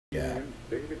Yeah.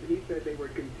 He said they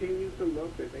would continue to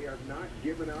look, that they have not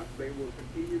given up. They will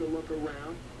continue to look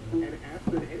around. And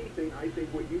absent anything, I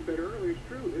think what you said earlier is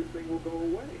true. This thing will go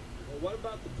away. Well, what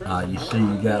about the You see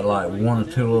you got like one or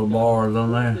two little bars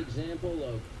on there?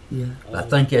 Yeah. I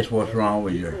think that's what's wrong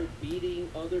with your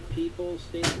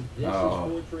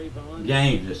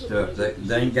games and stuff.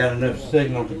 They ain't got enough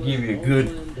signal to give you a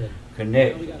good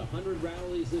connection. We got 100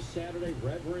 rallies this Saturday.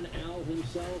 Reverend Al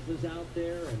himself is out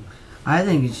there. And I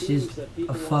think it's just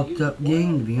a fucked up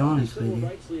game, to be honest with you.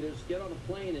 rights leaders get on a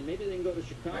plane and maybe they can go to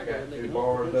Chicago and they two can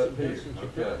bars up here. in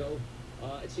Chicago.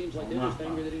 It seems like they're just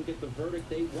angry they didn't get the verdict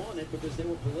they wanted because they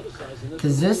were politicizing this.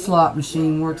 Because this slot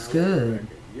machine works good.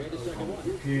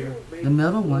 The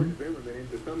middle one. I'm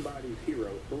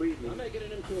making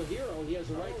him into a hero. He has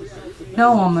a right to self-defense.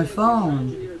 No, on my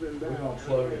phone. We're gonna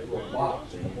slow this little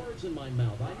box in. Words in my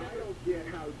mouth. I don't get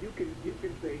how you can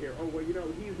say here, oh, well, you know,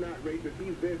 he's not racist,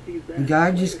 he's this, he's that. The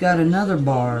guy just got another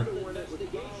bar. He's the one that was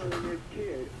following his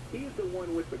kid. He's the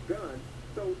one with the gun.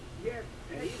 So, yes,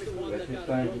 He's the one That's that his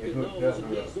got a thing, broken you hooked nose. up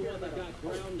And he's the one that got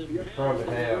ground and You probably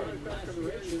have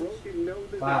broken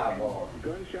noses, 5 bars.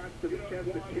 gunshots to the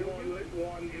chest to kill you.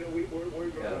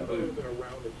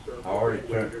 I already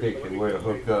turned the picture where to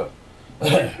hook up.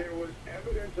 There was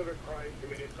evidence of a crime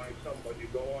committed by somebody.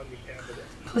 Go on the evidence.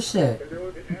 Push that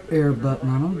air button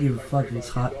on. I don't give a fuck if it's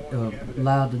hot,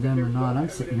 loud to them or not. I'm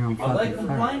sitting here on Are they fucking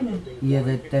fire. complaining?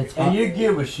 Yeah, that's hot. And you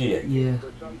give a shit. Yeah.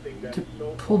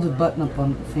 Pull the button up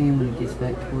on the fan when it gets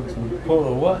back towards me. Pull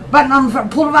the what? Button on the fan.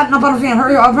 Pull the button up on the fan.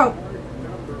 Hurry up, bro.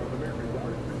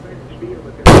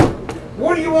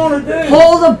 What do you want to do?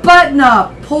 Pull the button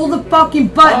up. Pull the fucking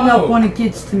button up when it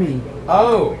gets to me.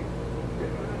 Oh.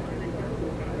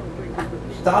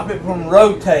 Stop it from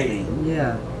rotating.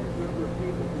 Yeah.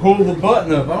 Pull the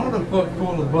button up. I don't know the fuck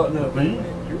pull the button up, man.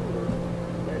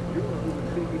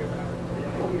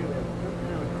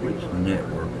 Which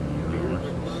network are you on?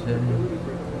 Settings?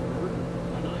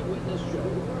 An eyewitness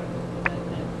showed that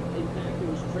in fact it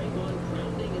was Trayvon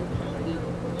pounding and pounding.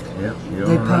 Yep, you're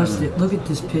They all right. posted. Look at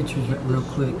this picture real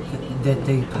quick that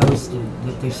they posted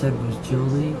that they said was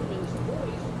Julie.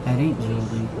 That ain't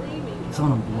Julie. It's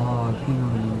on a blog. Hang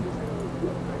on a minute.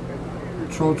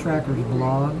 Troll Tracker's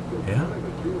blog Yeah.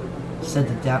 said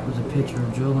that was a picture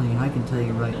of Julie, and I can tell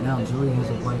you right now, Julie has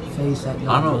a white face. That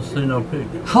I don't see no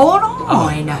picture. Hold on. Oh,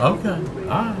 okay.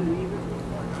 Alright.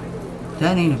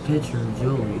 That ain't a picture of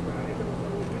Julie.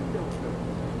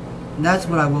 That's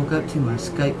what I woke up to. My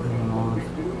Skype going off.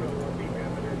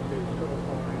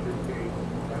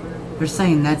 They're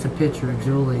saying that's a picture of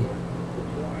Julie.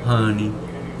 Honey,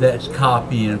 that's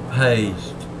copy and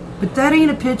paste. But that ain't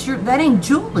a picture. That ain't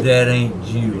Julie. That ain't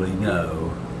Julie, no.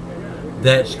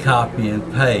 That's copy and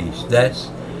paste. That's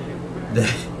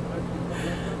that.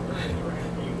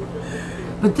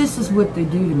 But this is what they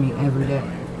do to me every day.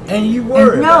 And you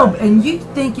worry And no, about it. and you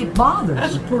think it bothers.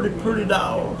 That's a pretty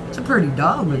dog. It's a pretty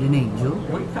dog, but it ain't Julie.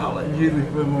 We call it Julie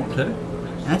if we want to.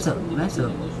 That's a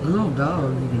little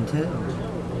dog, you can tell.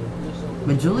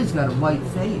 But Julie's got a white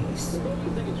face.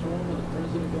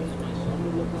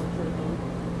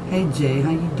 Hey Jay, how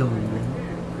you doing, man?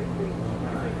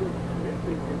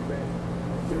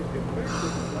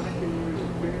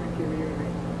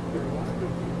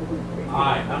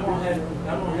 Alright, I'm gonna have to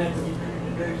get you to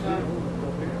do something.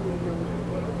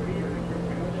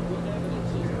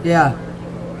 Yeah.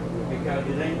 Because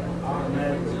it ain't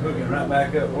automatically hooking right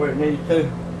back up where it needs to.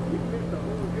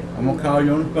 I'm gonna call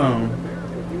you on the phone.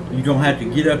 You're gonna have to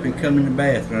get up and come in the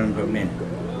bathroom for a minute.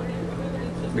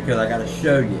 Because I gotta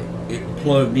show you it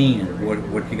plugged in,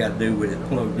 what you gotta do with it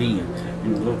plugged in.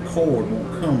 And the little cord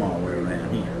won't come all the way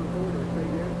around here.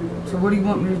 So what do you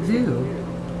want me to do?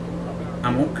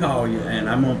 I'm gonna call you and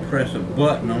I'm gonna press a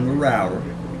button on the router.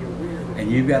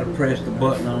 And you've gotta press the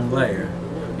button on there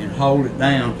and hold it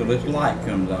down till this light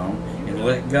comes on and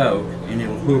let go and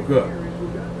it'll hook up.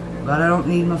 But I don't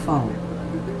need my phone.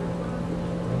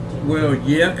 Well,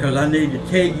 yeah, because I need to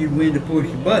tell you when to push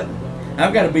the button.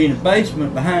 I've got to be in the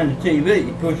basement behind the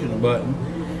TV pushing the button.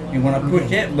 And when I push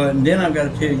that button, then I've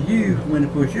got to tell you when to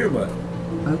push your button.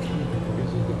 Okay.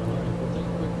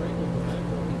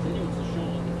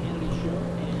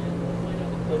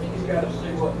 You got to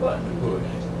see what button to push.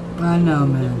 I know,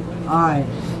 man. Alright.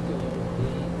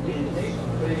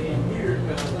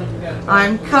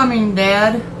 I'm coming,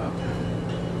 Dad.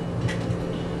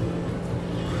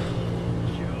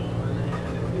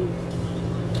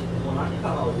 When I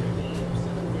call you,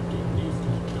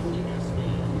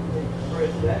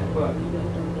 press that button.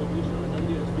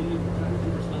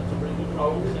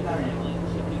 Hold it down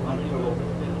until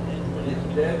this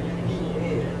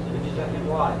WPS, the second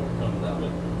light comes up.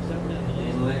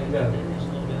 And let go.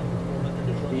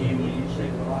 Even when you see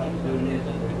the light doing this,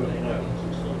 they're going up.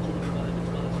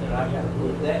 And I gotta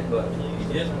push that button.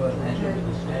 This button has to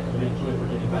be pushed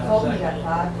within 5 told me seconds.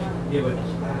 that 5 times. Yeah, but it's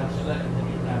 5 seconds.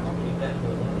 Now I'm gonna keep that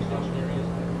button.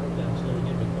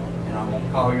 And I'm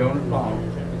gonna call you on the phone.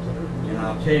 And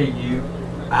I'll tell you,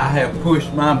 I have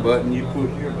pushed my button, you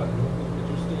push your button.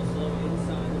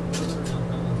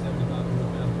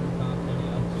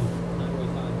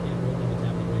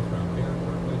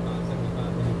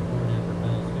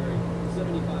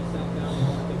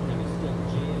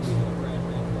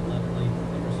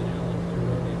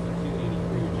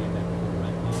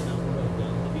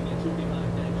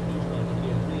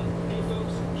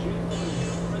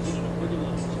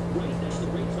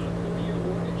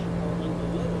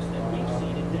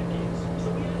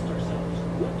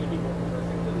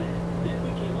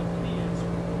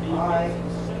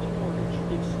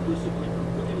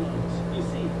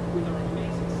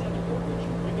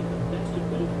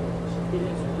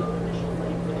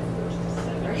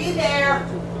 Are you there?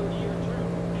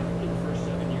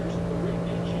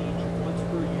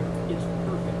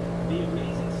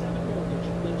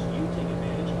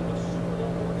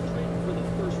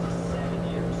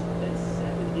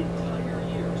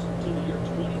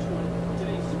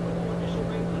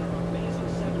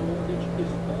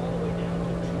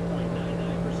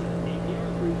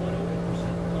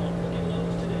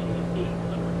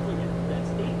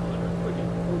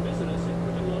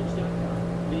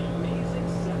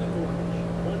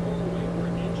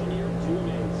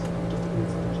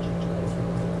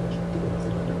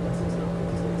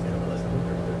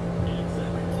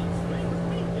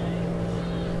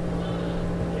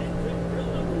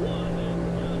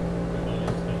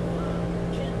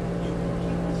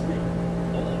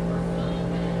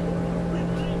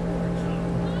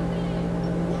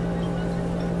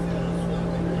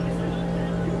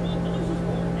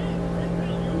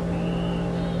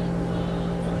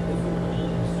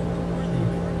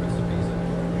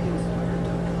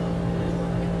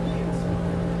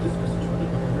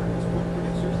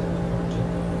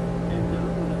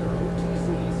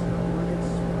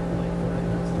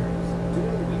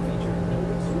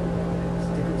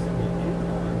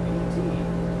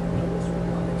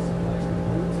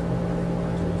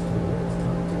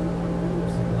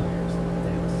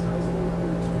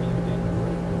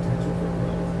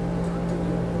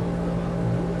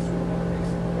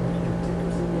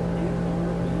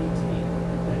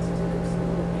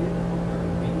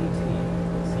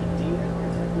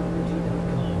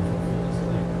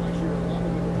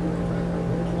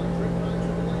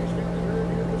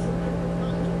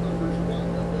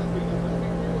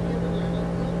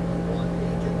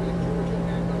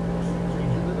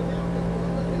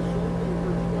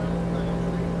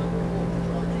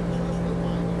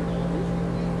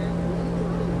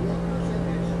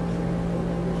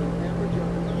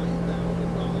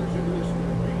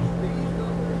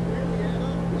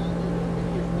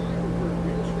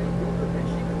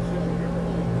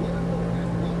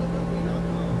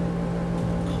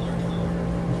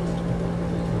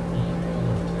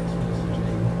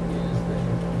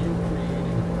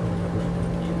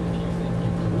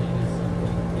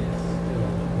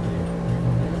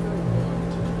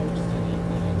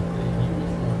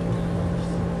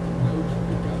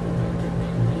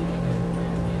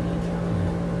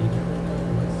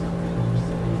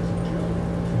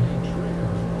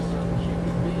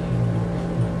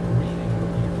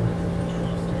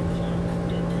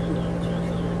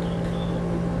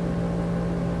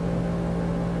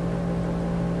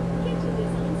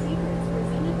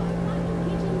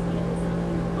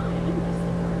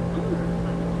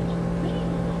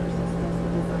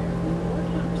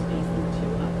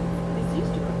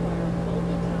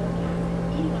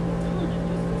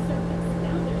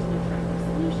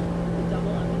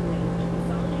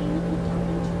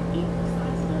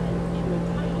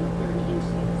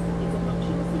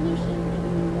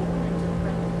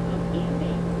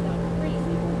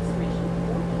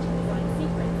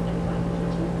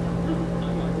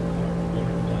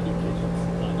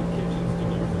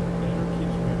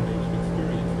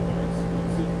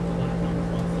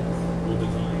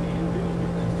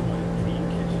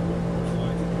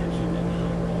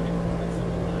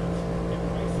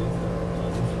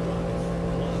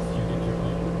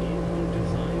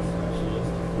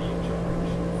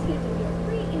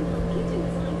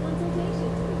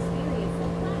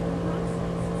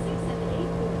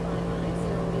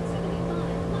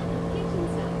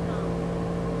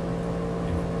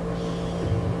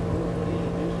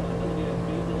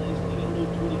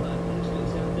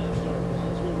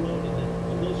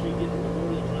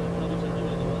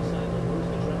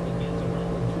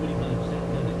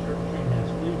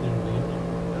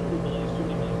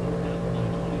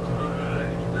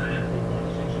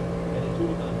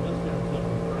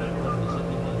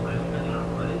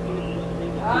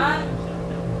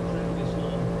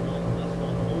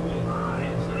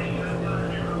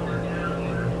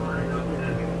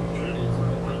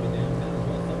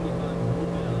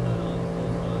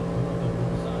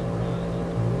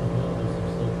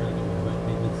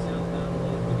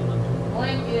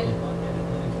 Blanket.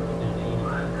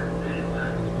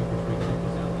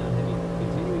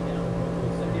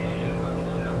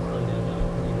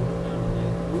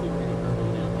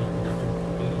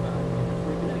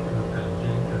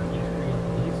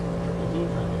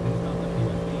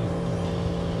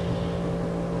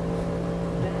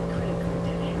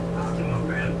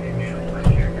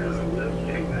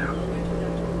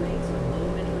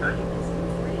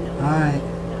 Alright.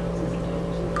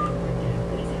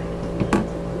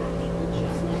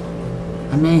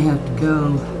 I may have to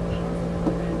go.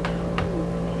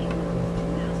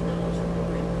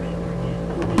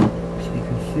 So we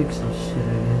can fix this shit, I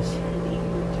guess.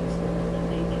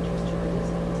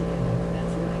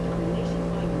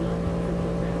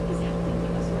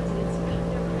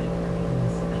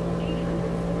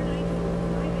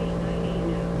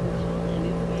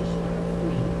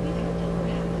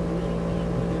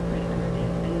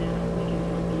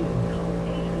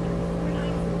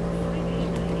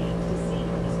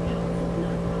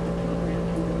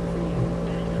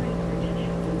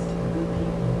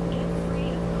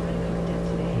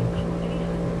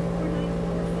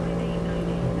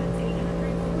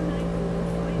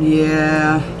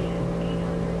 Yeah,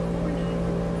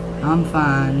 I'm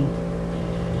fine.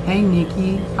 Hey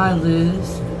Nikki, hi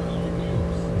Liz.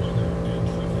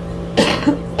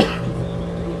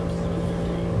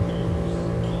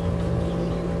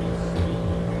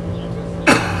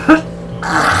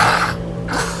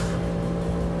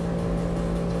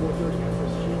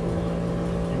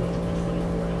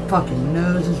 Fucking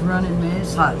nose is running, man.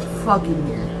 It's hot as fucking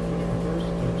here.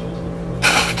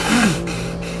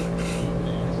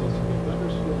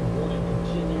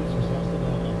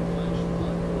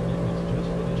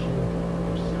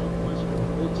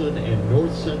 And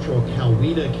north central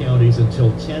Coweta counties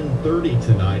until 10:30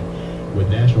 tonight, with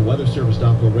National Weather Service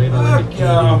Doppler radar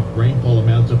indicating rainfall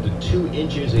amounts up to 2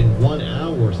 inches in 1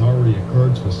 hour has already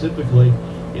occurred. Specifically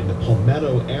in the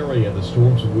Palmetto area, the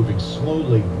storms are moving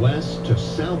slowly west to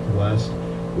southwest,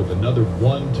 with another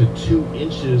 1 to 2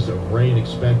 inches of rain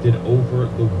expected over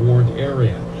the warned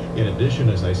area. In addition,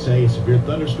 as I say, a severe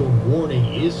thunderstorm warning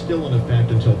is still in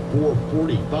effect until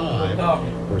 4:45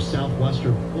 for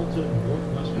southwestern Fulton,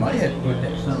 northwestern Might have to put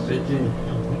that son of a bitch in.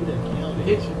 Coweta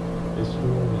counties. This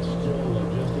storm is still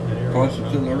just in the area. Closer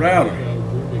to the router.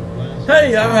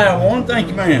 Hey, I have one. Thank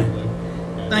you, ma'am.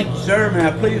 Thank you, sir. May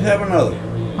I please have another?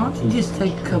 Why don't you just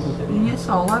take a couple? That's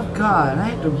all I've got. I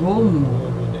have to roll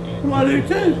more. Well, I do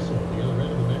too.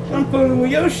 I'm fooling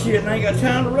with your shit and I ain't got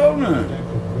time to roll none.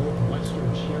 Northwestern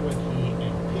Cherokee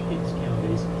and Pickens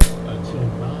counties until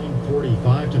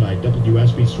 9:45 tonight.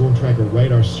 WSB Storm Tracker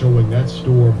radar showing that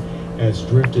storm has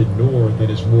drifted north and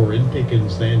is more in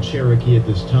Pickens than Cherokee at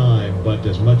this time, but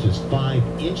as much as 5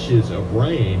 inches of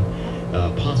rain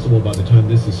possible by the time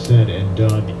this is said and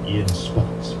done in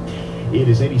spots. It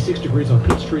is 86 degrees on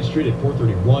Peachtree Street at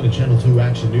 431, and Channel 2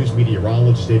 Action News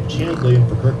meteorologist Dave Chandley. And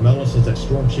for Kirk Mellis, says that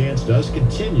storm chance does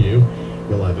continue.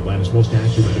 We'll have Atlanta's most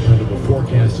accurate and dependable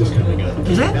forecast is coming up.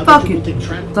 Is that Now fucking take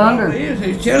track. thunder? It is.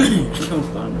 He's telling you. It's gonna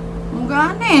thunder. Oh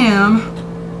goddamn!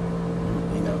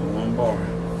 You got one bar.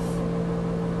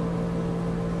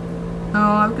 Oh,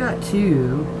 I've got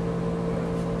 2.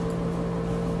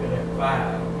 Get at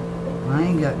 5. I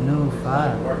ain't got no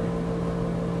 5. Working.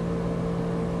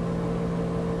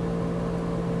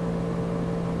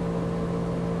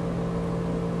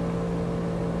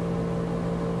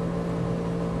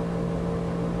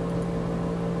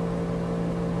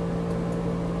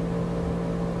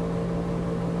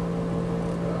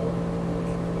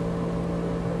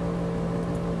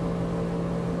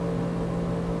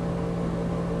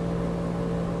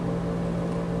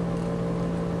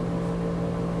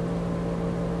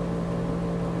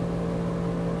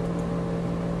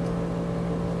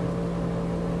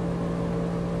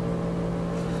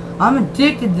 I'm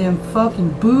addicted to them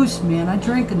fucking boosts, man. I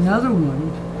drank another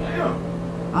one. Damn.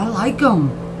 I like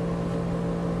them.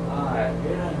 Alright,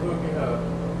 it ain't hooking up.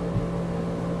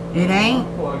 It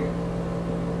ain't? Plug it.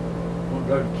 We'll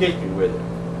go to the kitchen with it.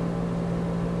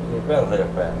 So you better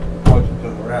help out. Plug it to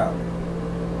the router.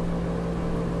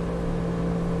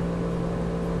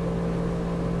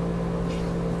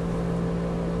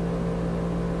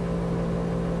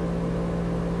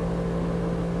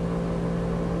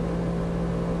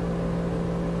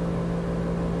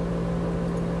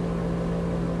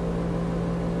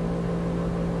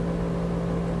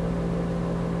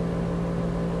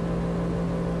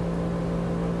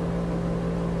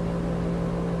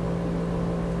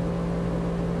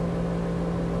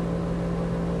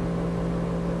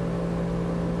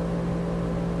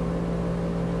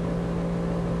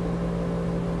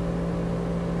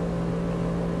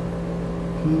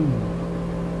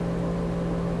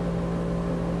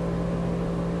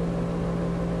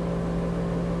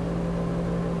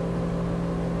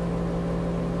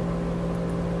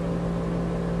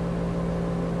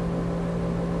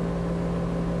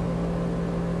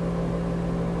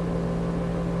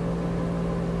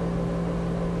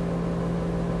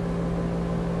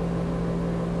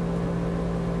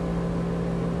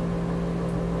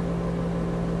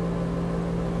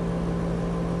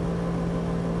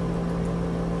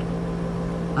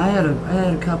 I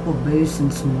had a couple of boosts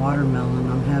and some watermelon.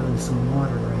 I'm having some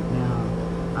water right now.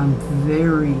 I'm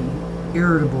very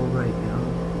irritable right now.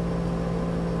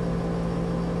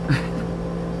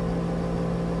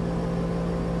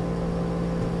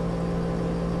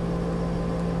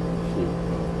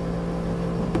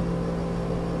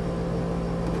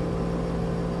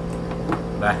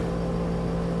 Bye.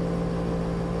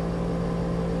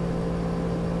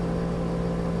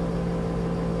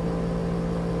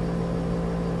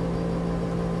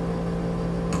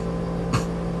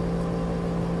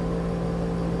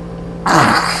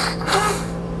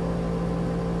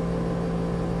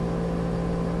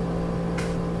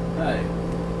 Hey,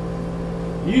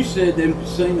 you said them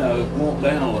casinos won't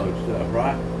download stuff,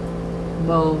 right?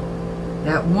 Well,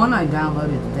 that one I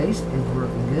downloaded today is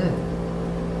working good.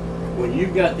 When you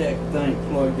got that thing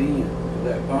plugged in to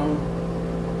that phone,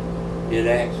 it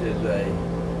acts as a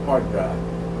hard drive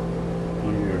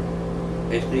on your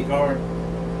SD card.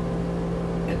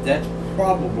 And that's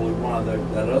probably why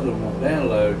that other one won't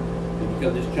download, is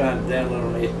because it's trying to download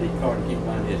on the SD card and keep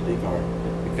buying the SD card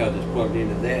because it's plugged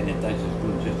into that and it thinks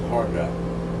it's just a hard drive.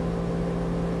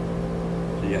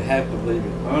 So you have to leave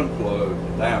it unplugged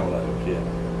to download shit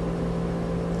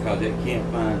because it can't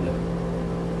find it.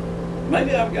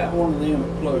 Maybe I've got one of them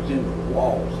that plugs into the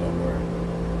wall somewhere.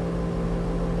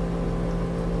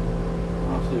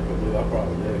 I'll see if I do. I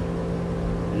probably do.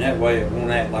 And that way it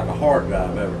won't act like a hard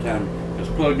drive every time it's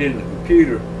plugged into the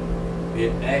computer.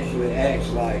 It actually acts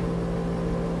like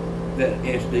that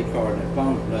SD card and that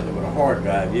phone's nothing but a hard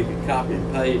drive. You can copy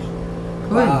and paste.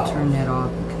 Go ahead and turn that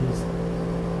off because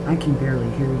I can barely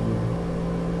hear you.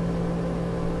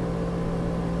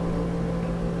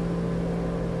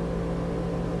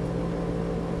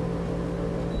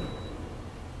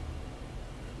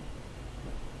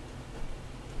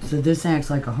 So this acts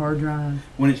like a hard drive?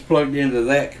 When it's plugged into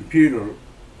that computer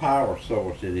power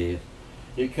source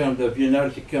it comes up, you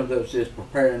notice it comes up, says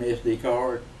prepare an SD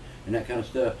card and that kind of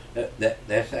stuff.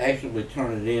 That's actually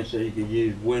turning it in so you can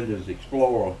use Windows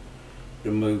Explorer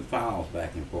to move files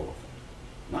back and forth.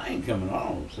 I ain't coming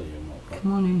on, see you, motherfucker.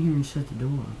 Come on in here and shut the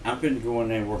door. I'm finna go in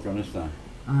there and work on this thing.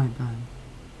 Alright, bye.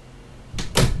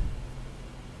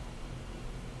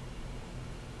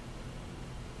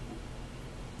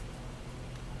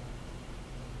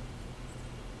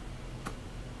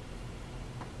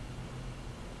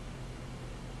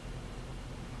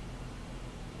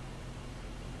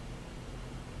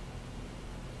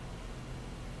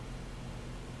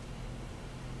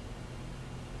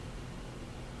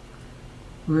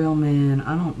 Real man,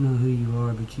 I don't know who you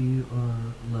are, but you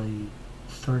are, like,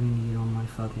 starting to get on my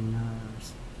fucking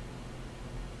nerves.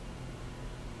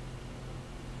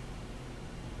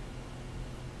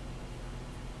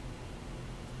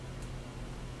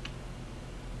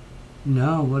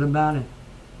 No, what about it?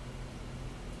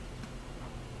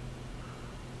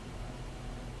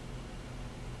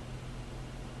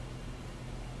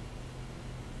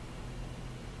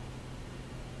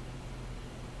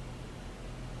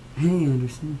 Hey,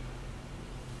 Anderson.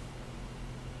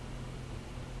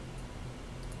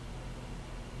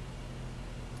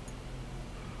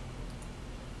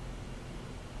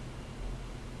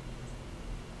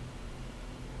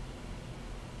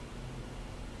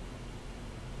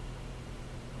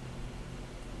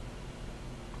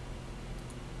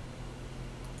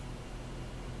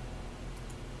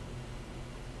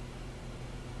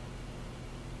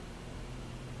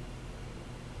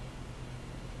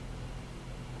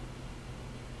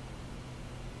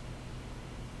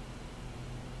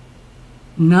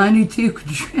 $92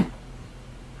 quadrillion.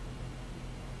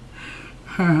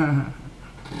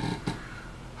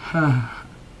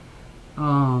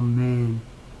 Oh man.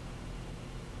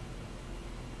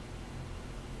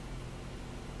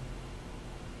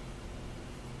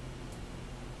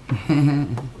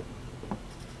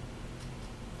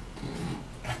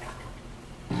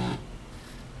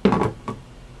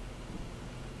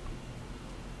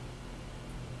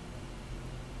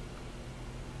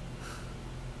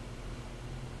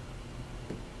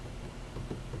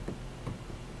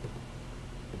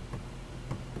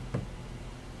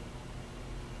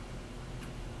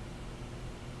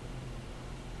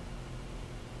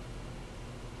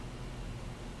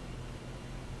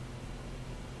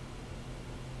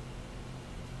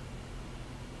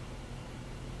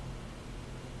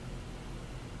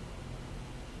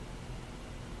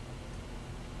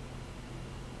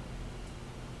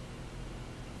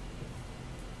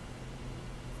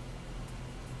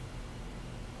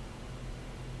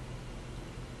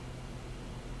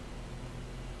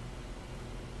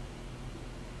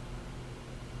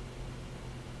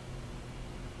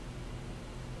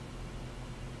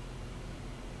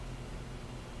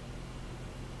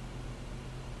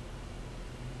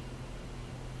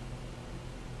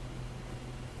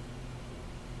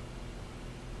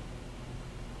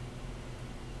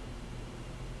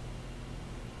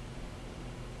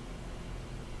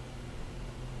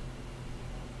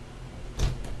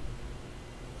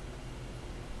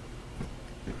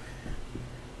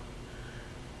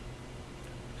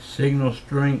 Signal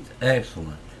strength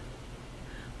excellent.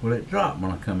 Well, it dropped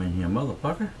when I come in here,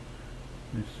 motherfucker.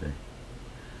 Let's see.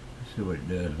 Let's see what it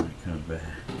does when it comes back.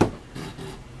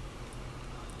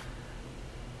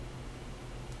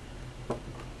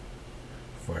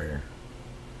 Fire.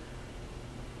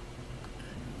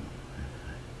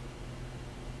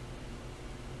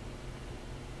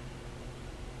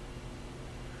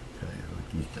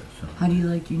 How do you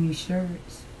like your new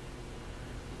shirts?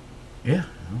 Yeah,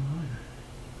 I like it.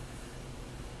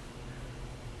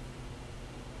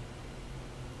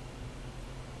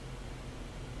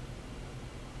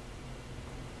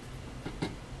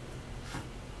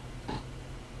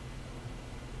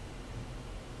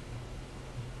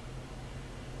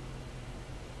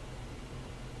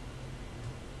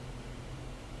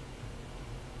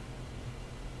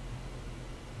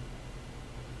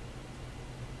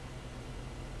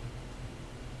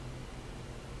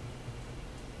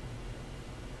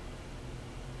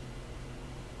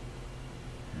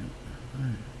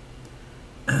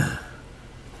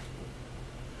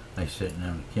 They sitting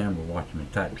on the camera watching me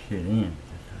type shit in.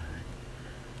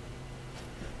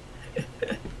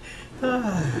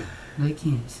 They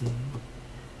can't see.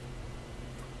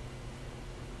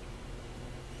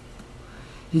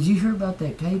 Did you hear about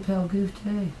that PayPal goof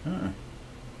today?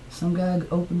 Some guy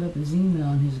opened up his email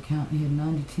on his account and he had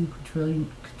 $92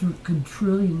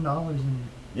 quadrillion in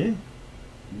it. Yeah.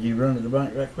 You run to the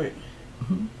bank right quick.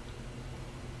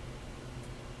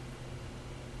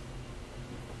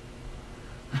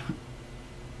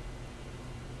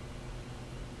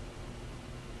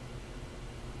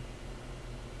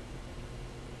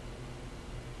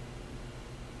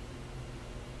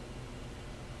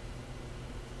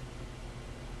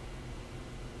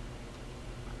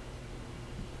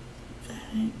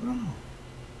 That ain't wrong.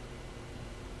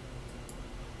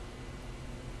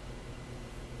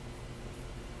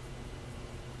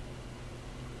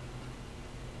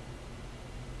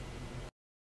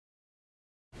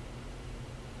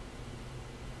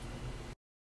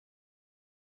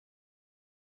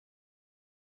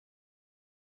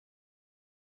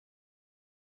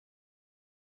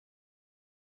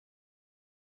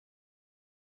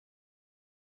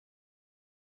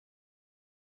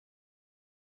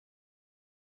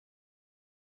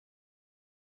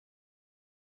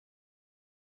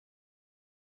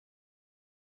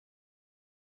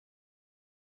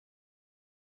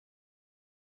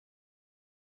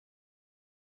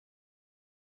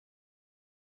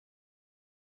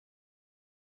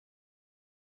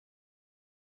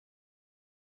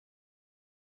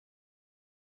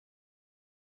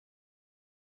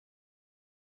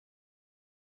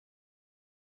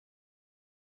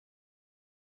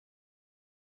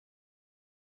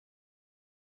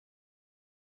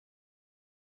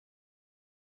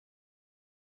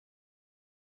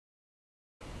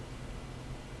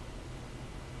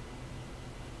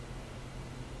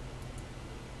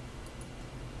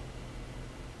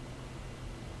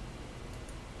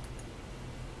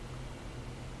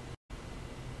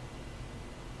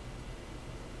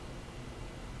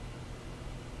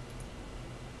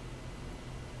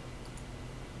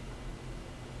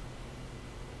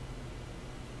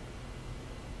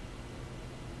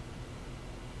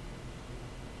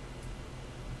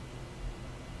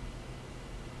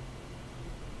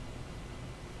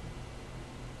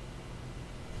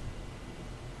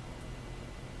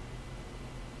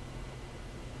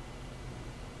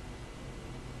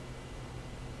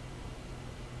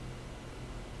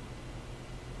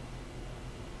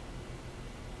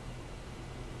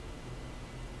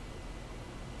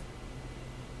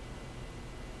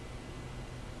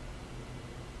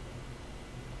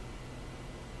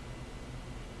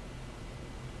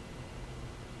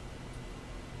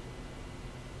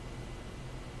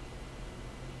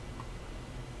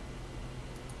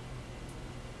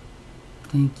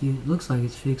 Thank you. It looks like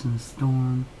it's fixing a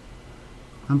storm.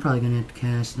 I'm probably gonna have to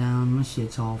cast down. My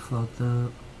shit's all fucked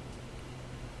up.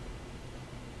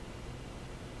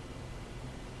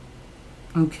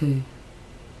 Okay.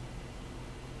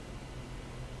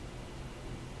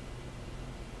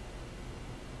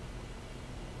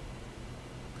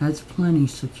 That's plenty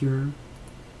secure.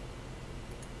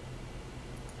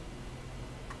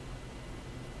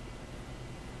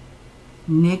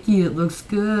 Nikki, it looks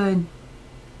good.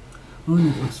 Oh,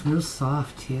 and it looks real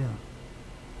soft too.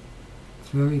 It's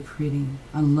very pretty.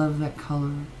 I love that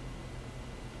color.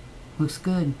 Looks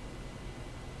good.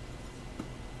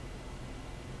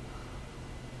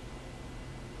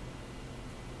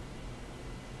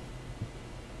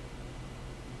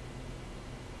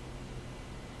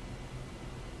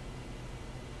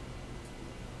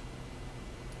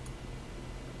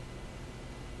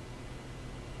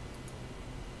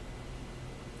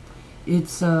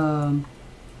 It's a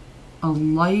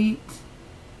light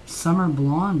summer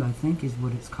blonde, I think is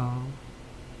what it's called.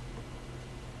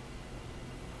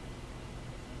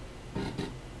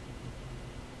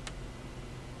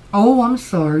 Oh, I'm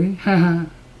sorry.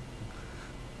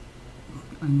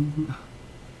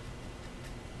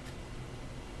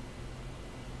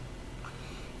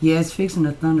 Yeah, it's fixing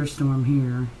a thunderstorm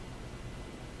here.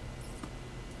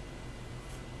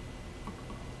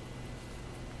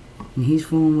 And he's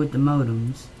fooling with the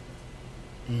modems.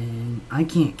 And I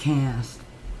can't cast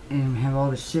and have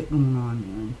all this shit going on,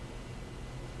 man.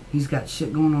 He's got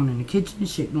shit going on in the kitchen,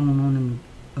 shit going on in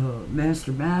the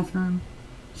master bathroom,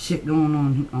 shit going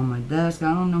on my desk.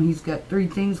 I don't know, he's got 3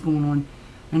 things going on.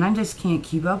 And I just can't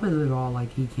keep up with it all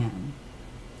like he can.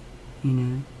 You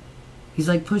know? He's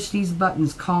like, push these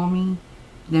buttons, call me,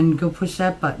 then go push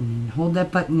that button, and hold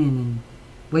that button in, and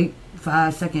wait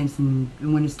 5 seconds, and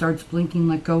when it starts blinking,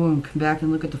 let go, and come back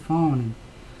and look at the phone. And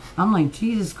I'm like,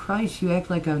 Jesus Christ, you act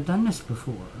like I've done this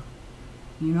before.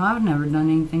 You know, I've never done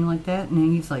anything like that.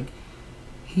 And he's like,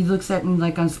 he looks at me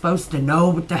like I'm supposed to know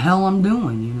what the hell I'm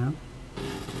doing, you know?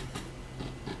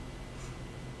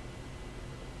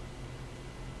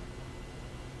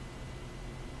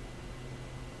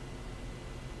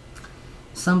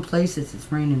 Some places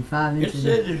it's raining 5 It inches.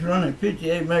 says it's running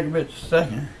 58 megabits a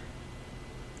second.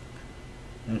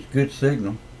 That's a good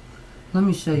signal. Let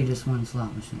me show you this one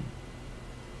slot machine.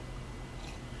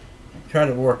 Try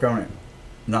to work on it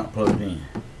not plugged in.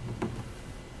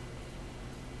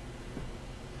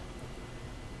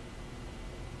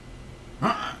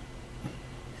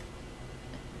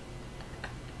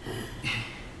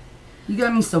 You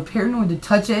got me so paranoid to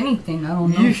touch anything. I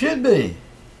don't know. You should be.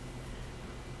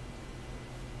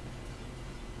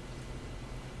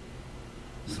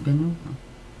 Spin over.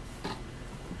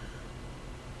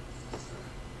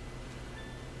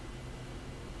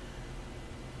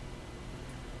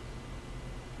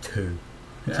 Two.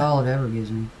 That's all it ever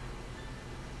gives me.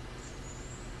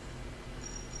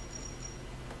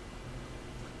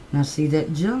 Now see,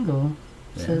 that jungle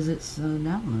says it's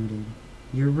downloaded.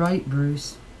 You're right,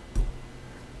 Bruce.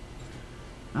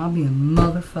 I'll be a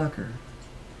motherfucker.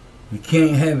 You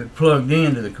can't have it plugged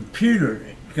into the computer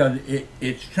because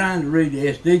it's trying to read the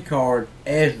SD card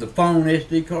as the phone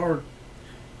SD card.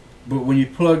 But when you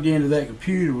plugged into that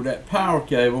computer with that power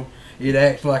cable, it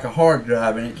acts like a hard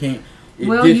drive and it can't. It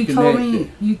Well, you told disconnects me it.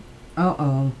 you.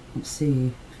 Uh-oh. Let's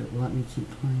see if it will let me keep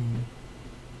playing.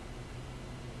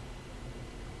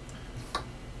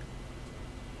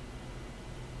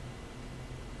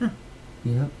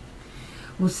 Yep.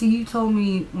 Well, see, you told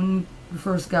me when you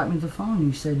first got me the phone,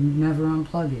 you said you'd never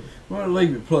unplug it. Well,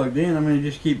 leave it plugged in. I mean,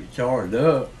 just keep it charged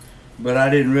up. But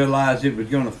I didn't realize it was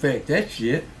going to affect that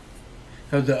shit.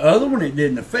 Because the other one, it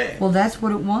didn't affect. Well, that's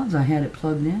what it was. I had it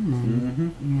plugged in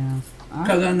then. Yeah.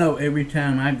 Because I know every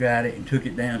time I got it and took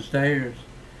it downstairs,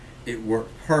 it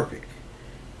worked perfect.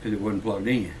 Because it wasn't plugged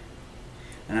in.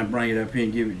 And I bring it up here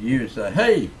and give it to you and say,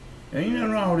 hey, ain't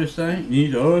nothing wrong with this thing. And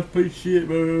you say, oh, it's a piece of shit,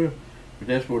 bro. But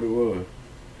that's what it was.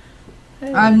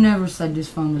 Hey. I've never said this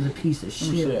phone was a piece of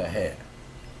Let me shit. say I had.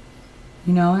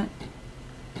 You know what?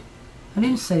 I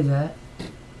didn't say that.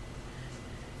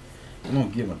 I'm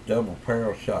going to give him a double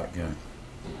barrel shotgun.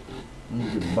 I'm going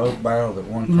to give him both barrels at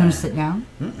one time. You want to sit down?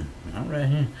 I'm right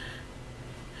here.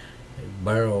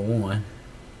 Barrel one.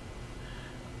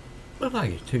 Looks like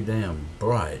it's too damn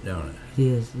bright, don't it? It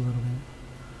is a little bit.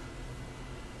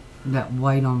 That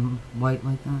white on white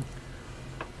like that.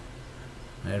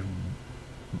 That's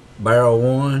barrel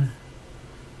one,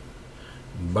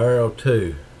 barrel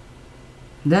two.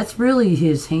 That's really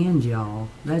his hand, y'all.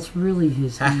 That's really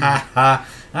his hand. I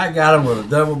got him with a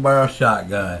double barrel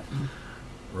shotgun.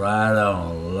 Right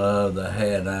on. Love the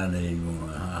hat. I need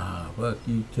one. Fuck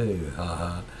you too.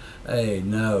 Hey,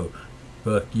 no.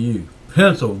 Fuck you.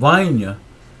 Pennsylvania.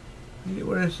 You get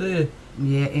what I said?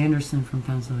 Yeah, Anderson from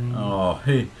Pennsylvania. Oh,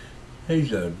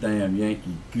 he's a damn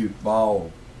Yankee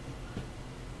goofball.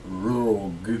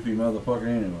 Rural goofy motherfucker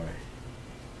anyway.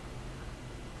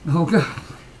 Oh, God.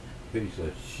 Piece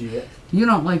of shit. You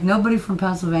don't like nobody from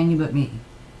Pennsylvania but me.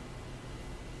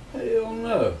 Hell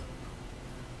no.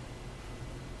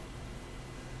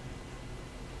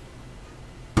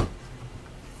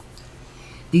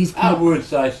 These I people. would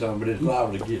say something, but it's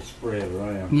liable to get spread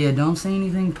around. Yeah, don't say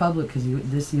anything public because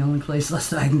this is the only place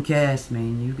left I can cast,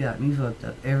 man. You got me fucked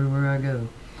up everywhere I go.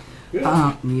 Good.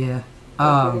 Yeah.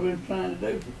 That's what I've been trying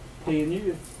to do for 10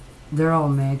 years. They're all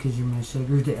mad because you're my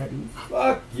sugar daddy.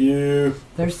 Fuck you.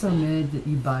 They're so mad that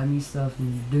you buy me stuff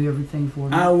and you do everything for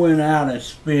me. I went out and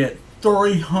spent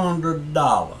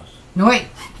 $300. No, wait.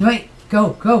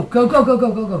 Go.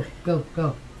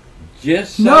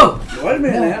 Just so. No. Wait a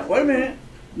minute No. now. Wait a minute.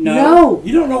 No.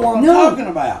 You don't know what I'm No. talking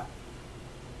about.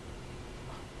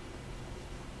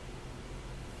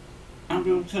 I'm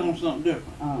going to tell them something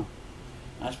different.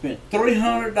 I spent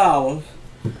 $300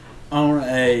 on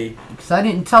a Because I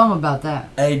didn't tell him about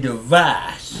that.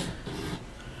 device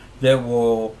that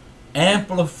will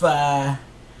amplify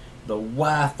the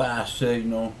Wi-Fi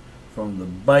signal from the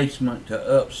basement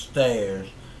to upstairs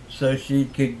so she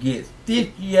could get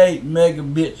 58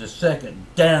 megabits a second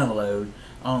download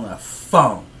on a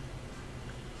phone.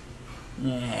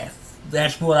 Yeah,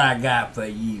 that's what I got for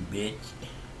you, bitch.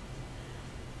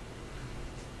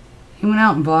 He went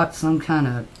out and bought some kind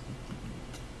of...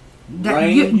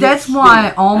 Range that's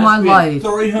why extender. all my life...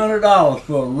 $300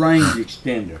 for a range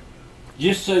extender.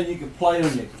 Just so you can play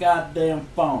on your goddamn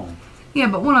phone. Yeah,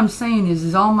 but what I'm saying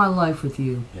is all my life with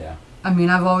you. Yeah. I mean,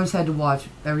 I've always had to watch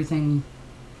everything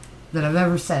that I've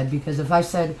ever said, because if I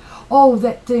said, oh,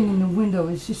 that thing in the window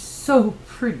is just so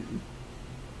pretty.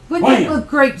 Wouldn't it Wham! look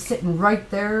great sitting right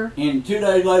there? And 2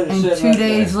 days later, it's And sitting 2 right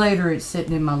days there. later, it's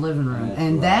sitting in my living room. That's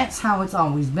And right. that's how it's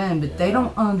always been, but they Yeah.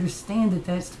 don't understand that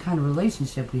that's the kind of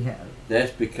relationship we have.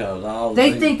 That's because all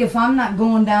They think if I'm not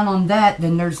going down on that,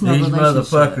 then there's no these relationship.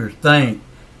 motherfuckers think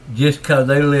just because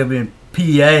they live in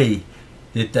PA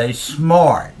that they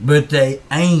smart, but they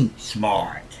ain't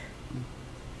smart.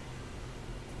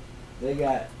 They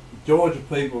got Georgia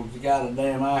people that got a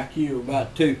damn IQ of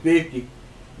about 250,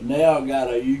 and they all got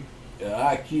a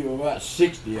IQ of about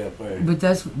 60 up there. But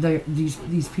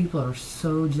these people are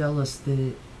so jealous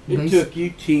that It took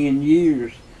you 10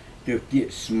 years to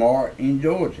get smart in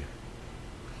Georgia.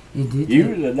 It did. You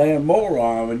was a damn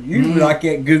moron, and you was Man. like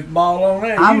that goofball on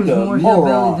there. I You was a more moron.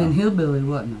 hillbilly than hillbilly,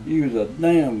 wasn't You was a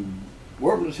damn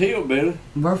worthless hillbilly.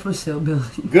 I? Worthless hillbilly.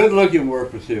 Good looking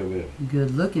worthless hillbilly.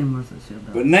 Good looking worthless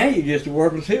hillbilly. But now you're just a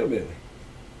worthless hillbilly.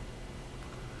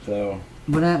 So,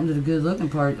 What happened to the good looking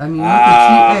part? I mean, look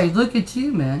Ah. at you. Hey, look at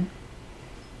you, man.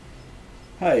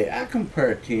 hey, I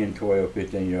compare 10, 12,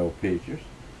 15-year-old pictures.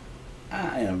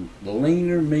 I am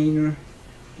leaner, meaner,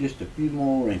 just a few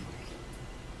more wrinkles.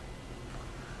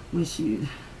 Wish you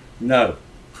No,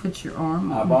 put your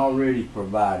arm I've on. already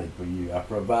provided for you. I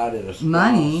provided a strong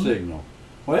Money? signal.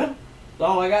 Well, that's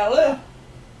all I got left.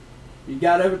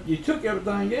 You took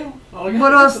everything else. All I got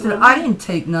What left else was did the I money. didn't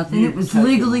take nothing. You It was took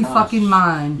legally my fucking s-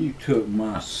 mine. You took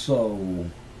my soul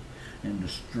and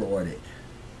destroyed it.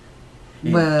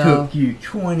 It Well, took you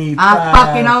 25 I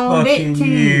fucking owned it fucking too.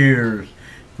 years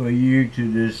for you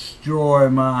to destroy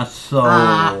my soul.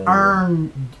 I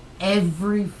earned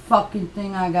every fucking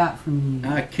thing I got from you.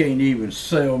 I can't even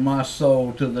sell my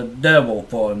soul to the devil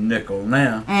for a nickel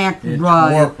now. Act It's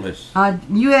right. worthless.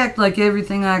 You act like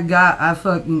everything I got, I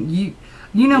fucking you.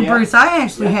 You know, Yeah. Bruce, I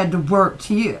actually Yeah. had to work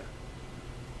too.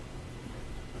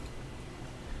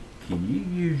 Can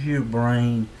you use your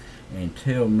brain and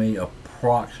tell me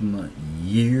approximate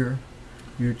year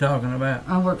you're talking about?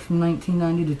 I worked from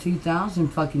 1990 to 2000,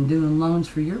 fucking doing loans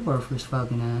for your worthless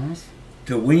fucking ass.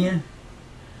 To win?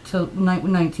 Till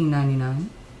 1999.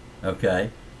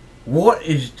 Okay. What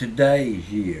is today's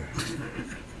year?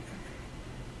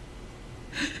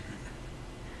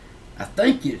 I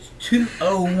think it's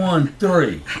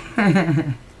 2013.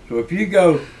 So if you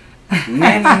go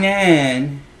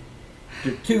 99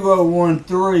 to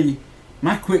 2013,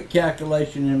 my quick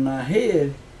calculation in my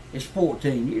head is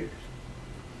 14 years.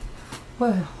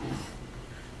 Well,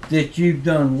 That you've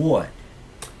done what?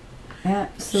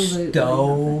 absolutely.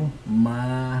 Stole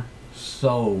my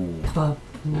soul. But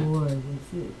boy, was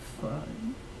it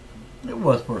fun. It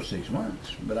was for 6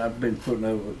 months, but I've been putting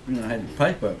over, I had to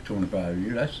pay for up 25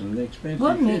 years. That's an expensive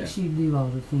What shit. makes you do all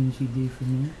the things you do for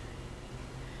me?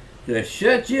 To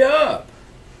shut you up.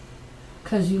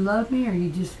 'Cause you love me, or you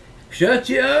just Shut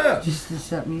you up. to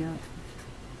shut me up?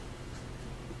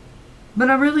 But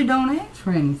I really don't ask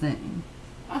for anything.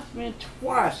 I spend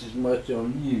twice as much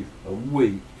on you a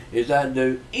week as I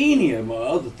do any of my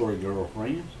other 3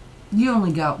 girlfriends. You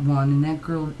only got one, and that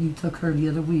girl, you took her the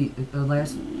other week,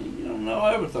 last. You don't know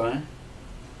everything.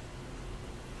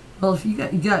 Well, if you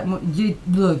got more,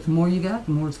 look, the more you got,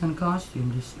 the more it's gonna cost you.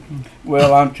 I'm just saying.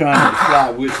 Well, I'm trying to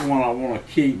decide which one I want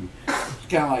to keep. It's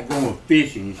kind of like going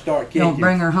fishing. You start catching. Don't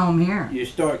bring her home here. You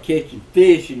start catching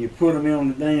fish and you put them on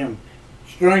the damn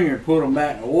stringer and put them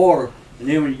back in the water. And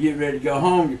then when you get ready to go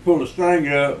home, you pull the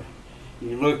stringer up.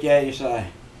 And you look at it and say,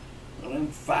 well, them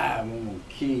 5 I'm going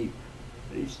to keep.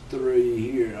 These 3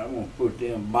 here, I'm going to put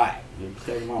them back.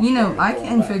 Take them off You know, stringer, I throw 'em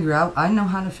can back. figure out. I know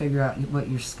how to figure out what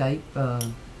your Skype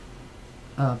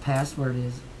password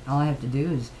is. All I have to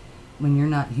do is, when you're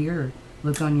not here,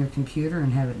 look on your computer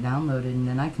and have it downloaded, and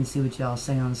then I can see what y'all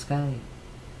say on Skype.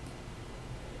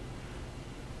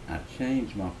 I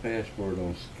change my password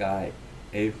on Skype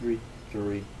every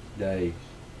 3 days.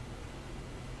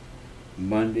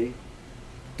 Monday,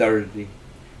 Thursday,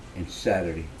 and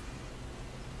Saturday.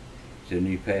 It's a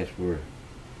new password.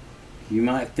 You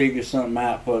might figure something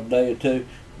out for a day or two,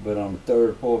 but on the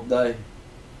third or fourth day,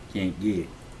 can't get it.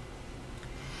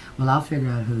 Well, I'll figure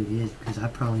out who it is because I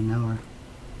probably know her.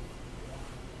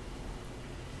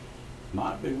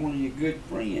 Might be one of your good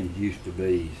friends used to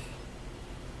be.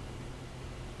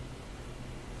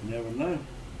 Never know.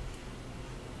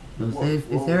 So if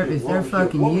they're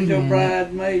fucking what you, was your man.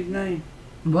 bridesmaid's name?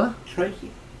 What?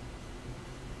 Tracy?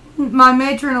 My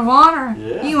matron of honor?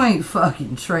 Yeah. You ain't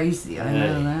fucking Tracy. I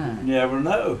know that. You never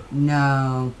know.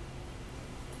 No.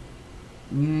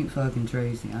 You ain't fucking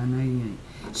Tracy. I know you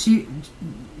ain't.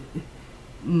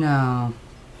 No.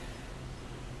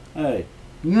 Hey.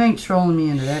 You ain't trolling me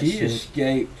into that She shit.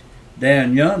 escaped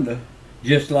down yonder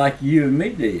just like you and me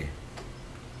did.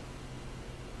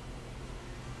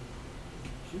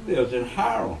 She lives in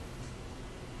Hiram.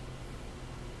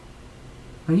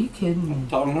 Are you kidding me? I'm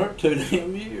talking to her 2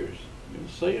 damn years. Been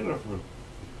seeing her for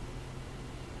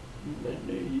that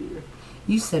new year.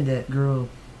 You said that girl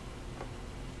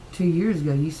 2 years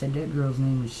ago. You said that girl's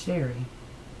name was Sherry.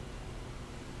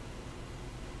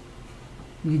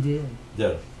 You did.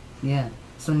 Yeah. Yeah.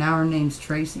 So now her name's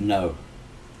Tracy. No.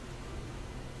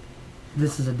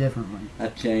 This is a different one. I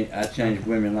change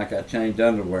women like I change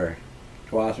underwear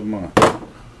twice a month.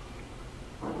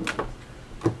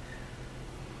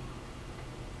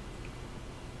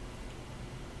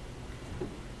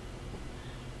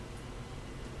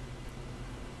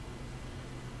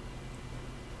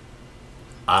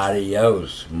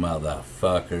 Adios,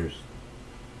 motherfuckers.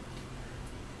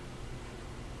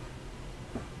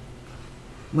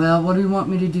 Well, what do you want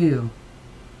me to do?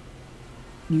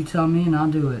 You tell me and I'll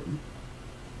do it.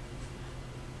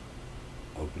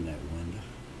 Open that window.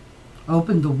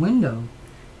 Open the window.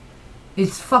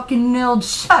 It's fucking nailed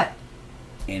shut.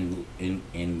 And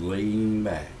lean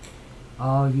back.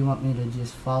 Oh, you want me to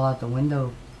just fall out the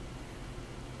window?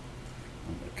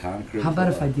 On the concrete. How about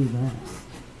if floor. I do this?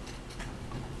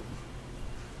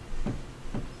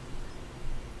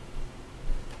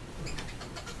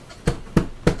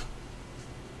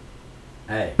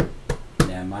 Hey,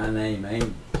 now my name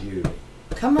ain't Julie.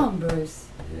 Come on, Bruce.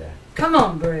 Yeah. Come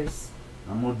on, Bruce.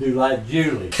 I'm gonna do like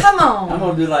Julie. Come on. I'm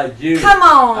gonna do like Julie. Come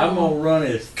on. I'm gonna run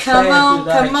as Come fast on,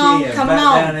 as I come on, can come back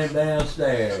on. down and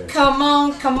downstairs. Come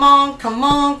on, come on, come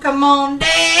on, come on,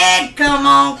 Dad. Come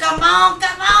on, come on,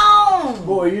 come on.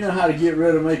 Boy, you know how to get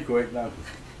rid of me quick, don't you?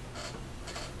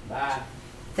 Bye.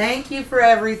 Thank you for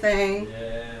everything.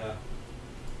 Yeah.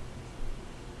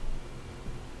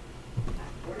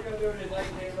 What are you gonna do with this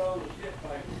 18-year-old shit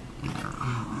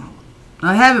paper?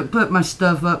 I haven't put my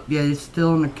stuff up yet. It's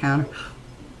still on the counter.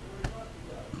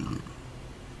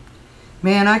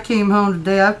 Man, I came home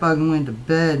today. I fucking went to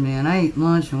bed, man. I ate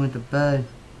lunch and went to bed.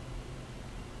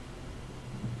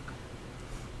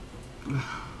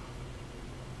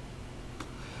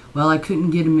 Well, I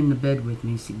couldn't get him in the bed with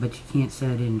me, see, but you can't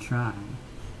say I didn't try.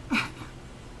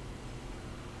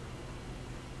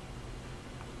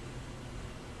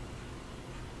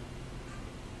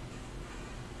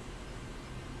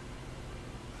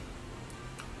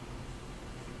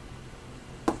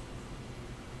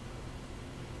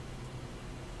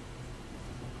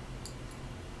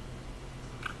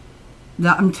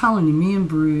 Now, I'm telling you, me and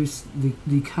Bruce,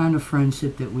 the kind of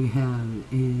friendship that we have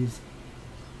is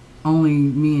only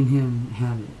me and him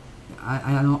have it.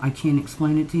 I can't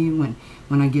explain it to you.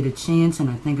 When I get a chance and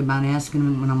I think about asking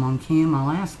him when I'm on cam,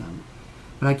 I'll ask him.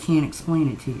 But I can't explain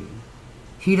it to you.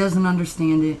 He doesn't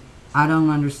understand it. I don't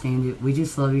understand it. We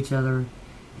just love each other,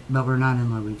 but we're not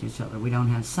in love with each other. We don't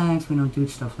have sex. We don't do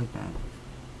stuff like that.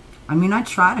 I mean, I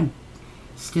try to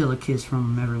steal a kiss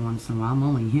from him every once in a while. I'm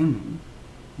only human.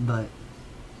 But,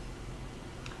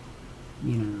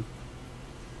 you know,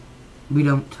 we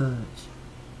don't touch.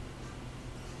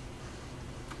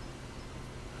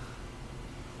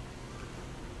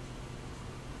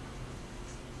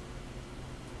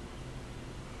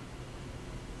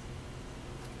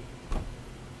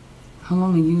 How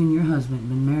long have you and your husband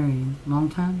been married? Long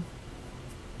time?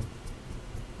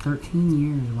 13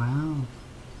 years, wow.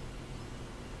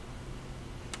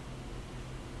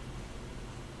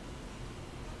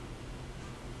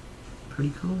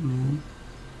 Pretty cool, man.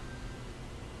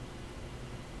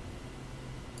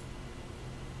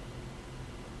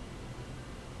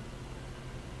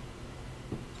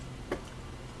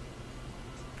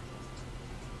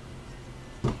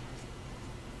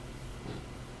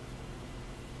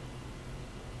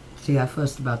 See, I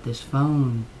fussed about this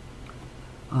phone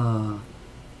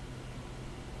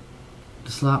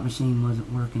the slot machine wasn't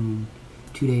working, and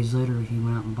 2 days later he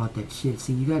went out and bought that shit.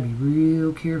 See, you gotta be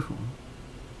real careful.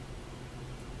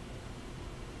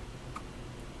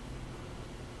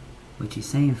 What you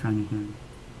say in front of him,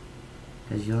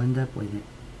 because you'll end up with it.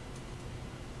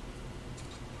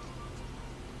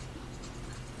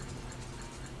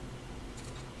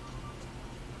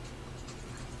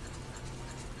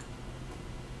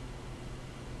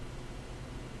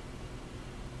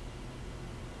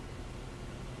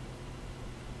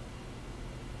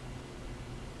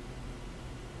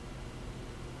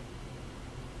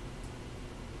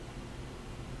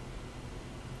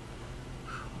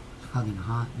 Fucking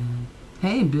hot, man.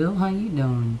 Hey, Bill, how you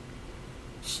doing?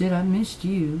 Shit, I missed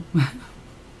you. I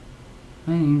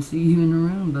didn't even see you in the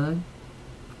room, bud.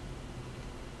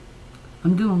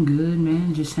 I'm doing good,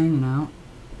 man. Just hanging out.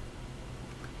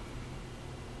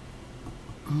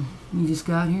 You just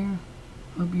got here?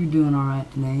 Hope you're doing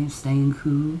alright today. Staying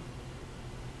cool.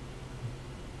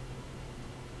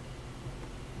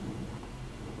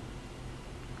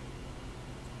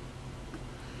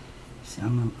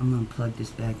 I'm gonna plug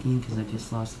this back in because I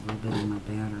just lost a little bit of my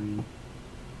battery.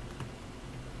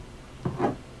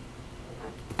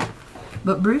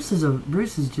 But Bruce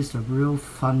is just a real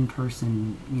fun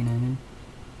person, you know.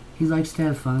 He likes to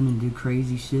have fun and do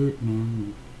crazy shit,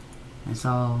 man. That's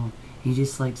all. He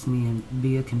just likes me to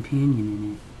be a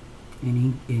companion in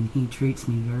it, and he treats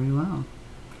me very well.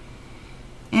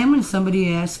 And when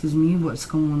somebody asks me what's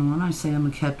going on, I say I'm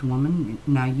a kept woman.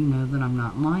 Now you know that I'm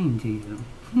not lying to you.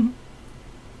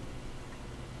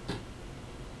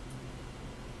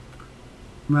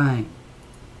 Right.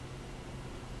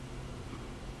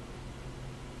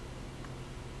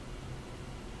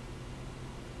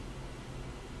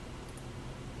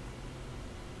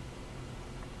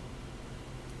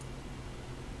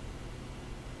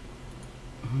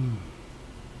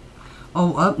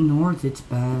 Oh, up north it's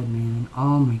bad, man.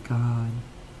 Oh my God.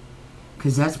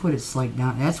 Because that's what it's like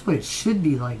down. That's what it should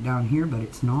be like down here, but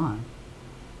it's not.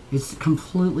 It's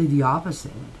completely the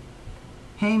opposite.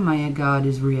 Hey, my God,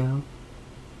 Israel.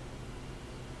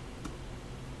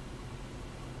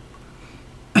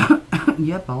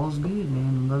 Yep, all's good,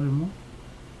 man. I love you more.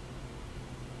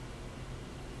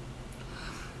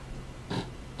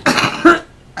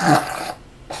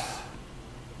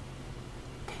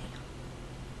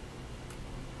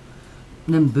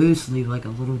 And then boosts leave like a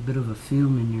little bit of a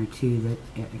film in there too that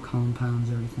it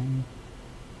compounds everything.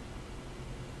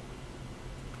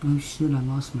 Oh shit, I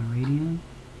lost my radio.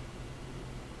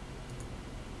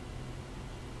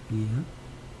 Yeah.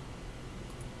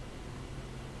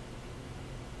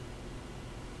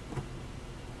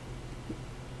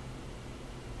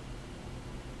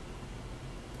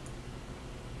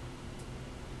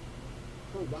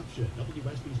 Corruption.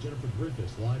 WSB's Jennifer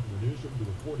Griffiths live from the newsroom to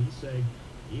report he's saying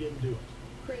he didn't do it.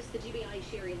 Chris, the GBI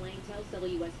Sherry Lane tells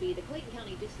WSB the Clayton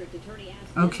County District Attorney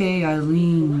asked okay,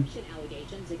 Eileen, corruption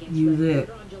allegations against you Red lit.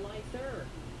 Porter on July 3rd.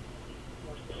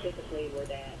 More specifically, were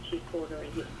that Chief Porter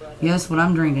and his brother. Yes, what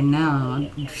I'm drinking now.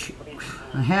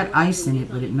 I had ice in it,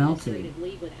 but it melted. Administrative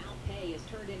leave without pay has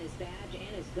turned in his badge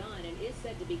and his gun and is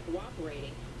said to be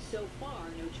cooperating. So far,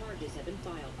 no charges have been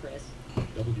filed, Chris.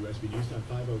 WSB News Time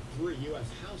 503, U.S.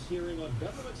 House hearing on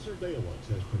government surveillance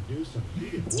has produced some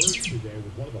heated words today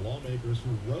with one of the lawmakers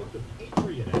who wrote the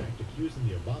Patriot Act accusing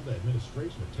the Obama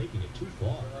administration of taking it too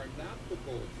far. There are not the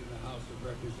votes in the House of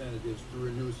Representatives to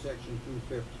renew Section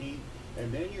 215, and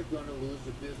then you're going to lose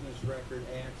the business record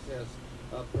access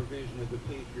provision of the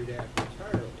Patriot Act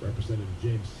entirely. Representative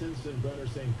James Sensenbrenner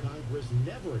saying Congress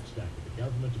never expected the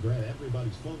government to grab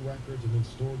everybody's phone records and then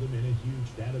store them in a huge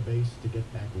database to get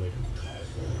back later.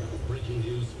 Breaking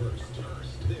news first.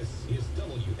 This is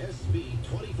WSB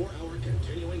 24-hour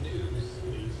continuing news.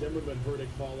 The Zimmerman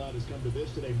verdict fallout has come to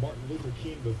this today. Martin Luther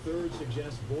King III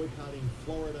suggests boycotting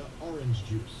Florida orange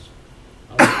juice.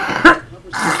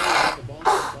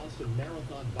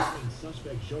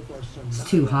 It's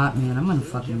too hot, man. I'm gonna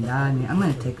fucking die, man. I'm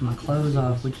gonna take my clothes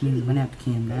off, which means I'm gonna have to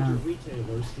calm down.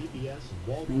 Retailers, CVS and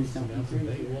Walgreens announced that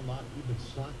they will not even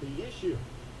stock the issue.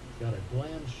 Got a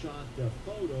glam shot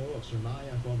photo of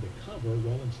Tsarnaev on the cover.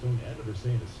 Rolling Stone editor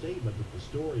saying in a statement that the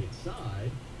story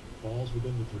inside falls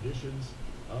within the traditions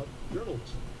of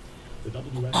journalism. The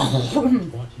WS is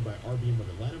brought to you by RBM of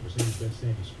Atlanta, Mercedes-Benz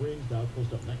Sandy Springs. Dow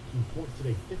closed up 19 points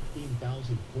today,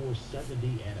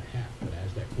 15,470 and a half. The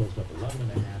NASDAQ closed up 11 and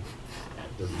a half at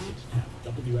 36.5.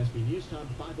 WSB News Time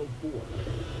 5:04.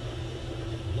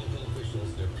 Local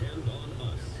officials depend on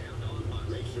us.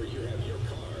 Make sure you have your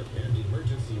car and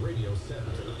emergency radio set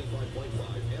to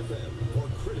 95.5 FM for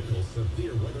critical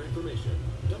severe weather information.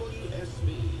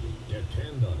 WSB,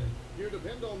 depend on it. You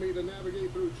depend on me to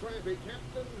navigate through traffic.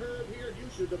 Captain Herb here. You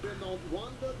should depend on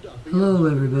Wanda Duffy. Hello,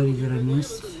 everybody that I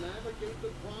missed. To navigate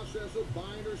the process of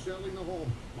buying or selling a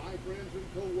home. My friends and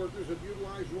co-workers have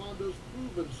utilized Wanda's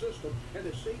proven system and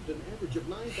have saved an average of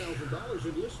 $9,000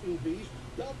 in listing fees.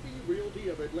 Duffy Realty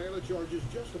of Atlanta charges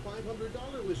just a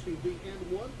 $500 listing fee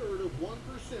and 1/3 of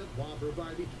 1% while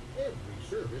providing every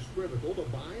service critical to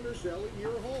buying or selling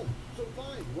your home. So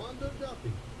find Wanda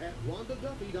Duffy at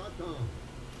WandaDuffy.com.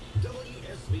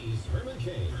 WSB's Herman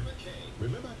Cain.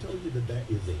 Remember I told you that there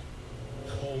is a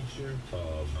culture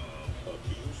of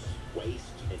abuse,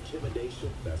 waste,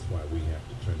 intimidation? That's why we have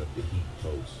to turn up the heat,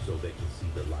 folks, so they can see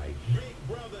the light. Big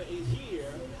Brother is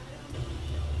here.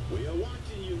 We are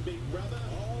watching you, Big Brother.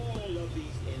 All of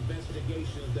these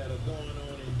investigations that are going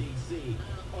on in D.C.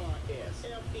 IRS,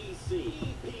 FEC,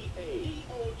 EPA,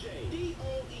 DOJ,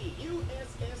 DOE,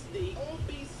 USSD,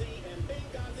 OBC, and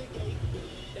Benghazi Gate.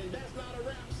 And that's not a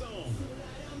rap song.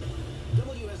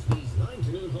 WSB's 9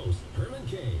 to noon host, Herman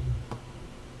Cain.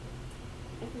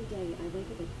 Every day I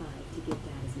wake up at 5 to give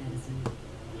Dad his medicine.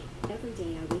 Every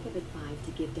day I wake up at 5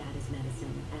 to give Dad his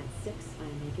medicine. At 6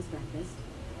 I make his breakfast.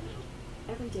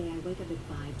 Every day I wake up at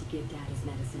 5 to give Dad his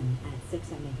medicine. At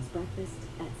 6 I make his breakfast.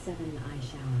 At 7 I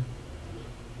shower.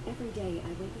 Every day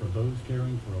I wake up. For those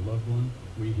caring for a loved one,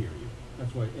 we hear you.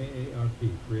 That's why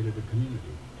AARP created a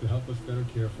community to help us better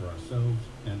care for ourselves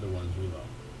and the ones we love.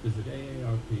 Visit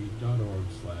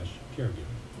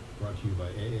aarp.org/caregiving. Brought to you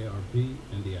by AARP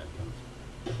and the Ad Council.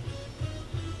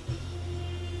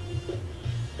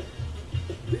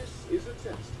 This is a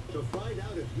test to find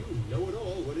out if you know it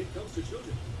all when it comes to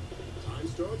children. Time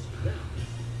starts now.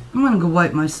 I'm gonna go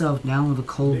wipe myself down with a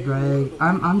cold rag.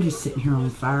 I'm just sitting here on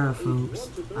fire, folks.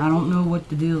 I don't know what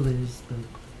the deal is, but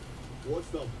What's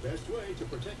the best way to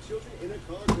protect children in a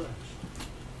car crash?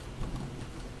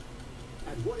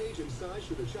 At what age and size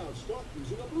should a child start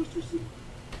using a booster seat?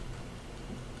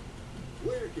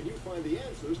 Where can you find the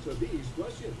answers to these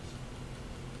questions?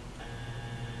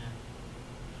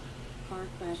 Car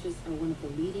crashes are one of the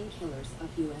leading killers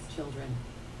of U.S. children.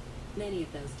 Many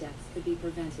of those deaths could be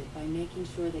prevented by making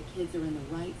sure that kids are in the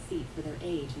right seat for their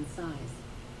age and size.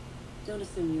 Don't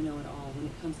assume you know it all when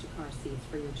it comes to car seats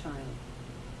for your child.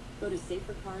 Go to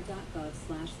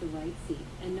safercar.gov/the-right-seat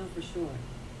and know for sure.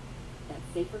 That's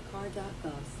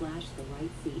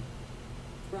safercar.gov/the-right-seat.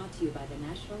 Brought to you by the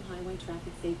National Highway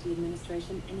Traffic Safety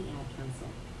Administration and the Ad Council.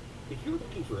 If you're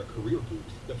looking for a career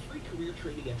boost, the free Career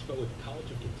Training Expo at the College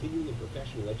of Continuing and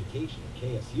Professional Education at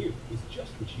KSU is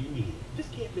just what you need. This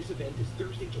can't-miss event is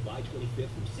Thursday, July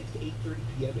 25th from 6 to 8:30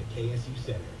 p.m. at KSU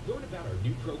Center. Learn about our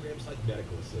new programs like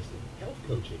medical assistant, health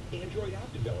coaching, Android app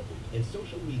development, and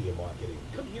social media marketing.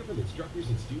 Come hear from instructors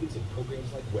and students in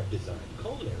programs like web design,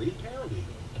 culinary, and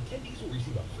paralegal. Attendees will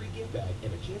receive a free gift bag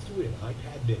and a chance to win an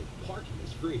iPad mini. Parking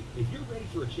is free. If you're ready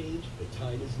for a change, the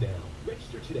time is now.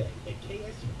 Register today at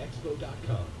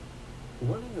KSUExpo.com.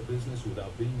 Running a business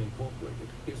without being incorporated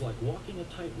is like walking a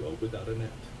tightrope without a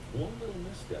net. One little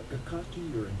misstep could cost you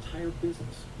your entire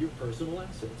business, your personal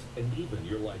assets, and even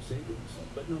your life savings.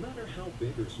 But no matter how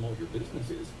big or small your business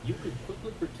is, you can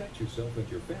quickly protect yourself and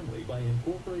your family by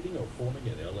incorporating or forming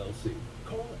an LLC.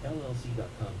 Call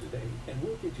LLC.com today, and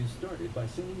we'll get you started by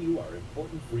sending you our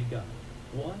important free guide.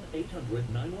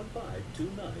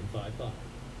 1-800-915-2955.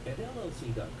 At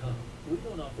LLC.com, we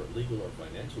don't offer legal or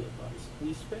financial advice.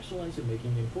 We specialize in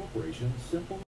making incorporations simple.